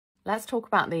let's talk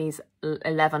about these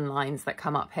 11 lines that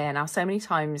come up here. Now, so many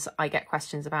times I get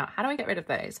questions about how do I get rid of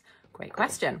those? Great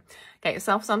question. Get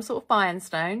yourself some sort of Bian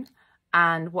stone.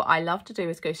 And what I love to do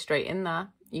is go straight in there.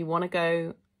 You want to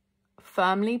go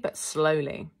firmly but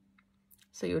slowly.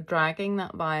 So you're dragging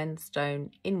that Bian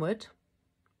stone inward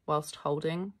whilst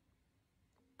holding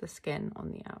the skin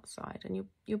on the outside. And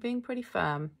you're being pretty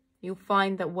firm. You'll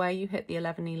find that where you hit the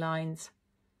 11 lines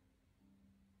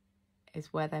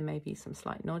is where there may be some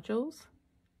slight nodules.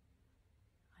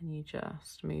 And you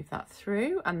just move that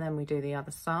through, and then we do the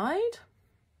other side.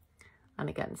 And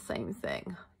again, same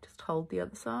thing. Just hold the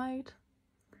other side.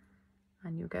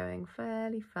 And you're going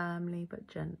fairly firmly but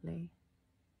gently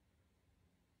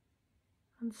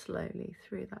and slowly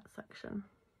through that section.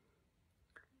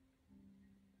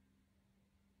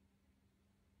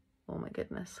 Oh my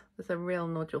goodness, there's a real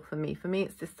nodule for me. For me,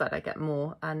 it's this side I get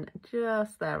more, and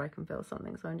just there I can feel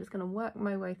something. So I'm just going to work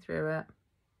my way through it.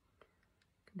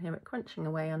 You can hear it crunching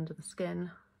away under the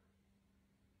skin.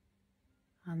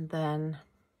 And then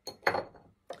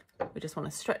we just want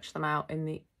to stretch them out in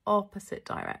the opposite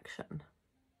direction.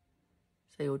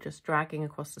 So you're just dragging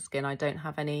across the skin. I don't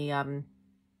have any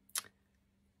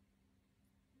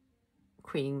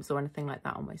creams or anything like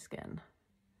that on my skin.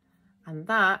 And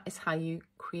that is how you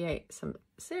create some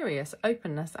serious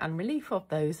openness and relief of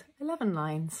those 11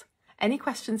 lines. Any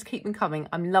questions, keep them coming.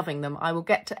 I'm loving them. I will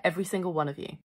get to every single one of you.